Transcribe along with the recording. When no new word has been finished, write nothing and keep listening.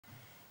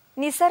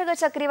निसर्ग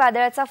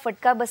चक्रीवादळाचा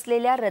फटका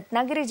बसलेल्या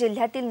रत्नागिरी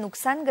जिल्ह्यातील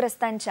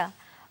नुकसानग्रस्तांच्या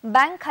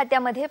बँक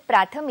खात्यामध्ये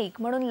प्राथमिक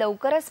म्हणून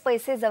लवकरच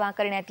पैसे जमा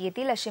करण्यात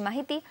येतील अशी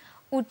माहिती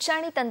उच्च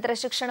आणि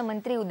तंत्रशिक्षण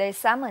मंत्री उदय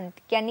सामंत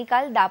यांनी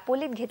काल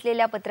दापोलीत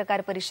घेतलेल्या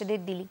पत्रकार परिषदेत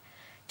दिली।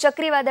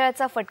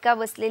 चक्रीवादळाचा फटका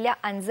बसलेल्या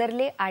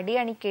आंजर्ले, आडी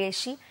आणि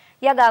केळशी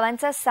या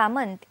गावांचा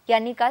सामंत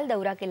यांनी काल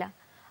दौरा केला।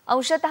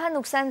 अंशतः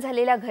नुकसान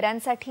झालेल्या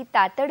घरांसाठी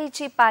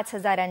तातडीची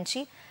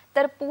 5,000ची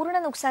तर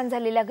पूर्ण नुकसान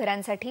झालेल्या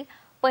घरांसाठी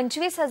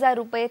 25,000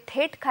 रुपये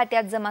थेट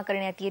खात्यात जमा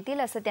करण्यात येतील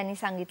असं त्यांनी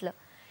सांगितलं।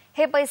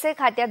 हे पैसे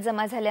खात्यात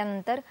जमा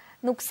झाल्यानंतर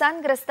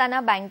नुकसानग्रस्तांना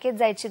बँकेत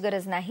जायची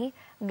गरज नाही,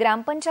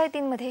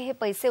 ग्रामपंचायतींमध्ये हे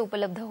पैसे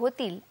उपलब्ध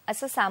होतील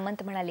असं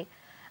सामंत म्हणाले।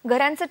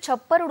 घरांचं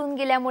छप्पर उडून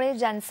गेल्यामुळे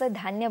ज्यांचं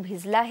धान्य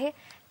भिजलं आहे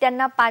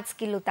त्यांना 5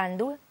 किलो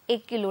तांदूळ,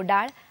 1 किलो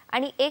डाळ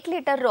आणि 1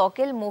 लिटर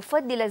रॉकेल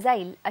मोफत दिलं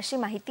जाईल अशी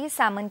माहिती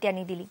सामंत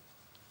यांनी दिली।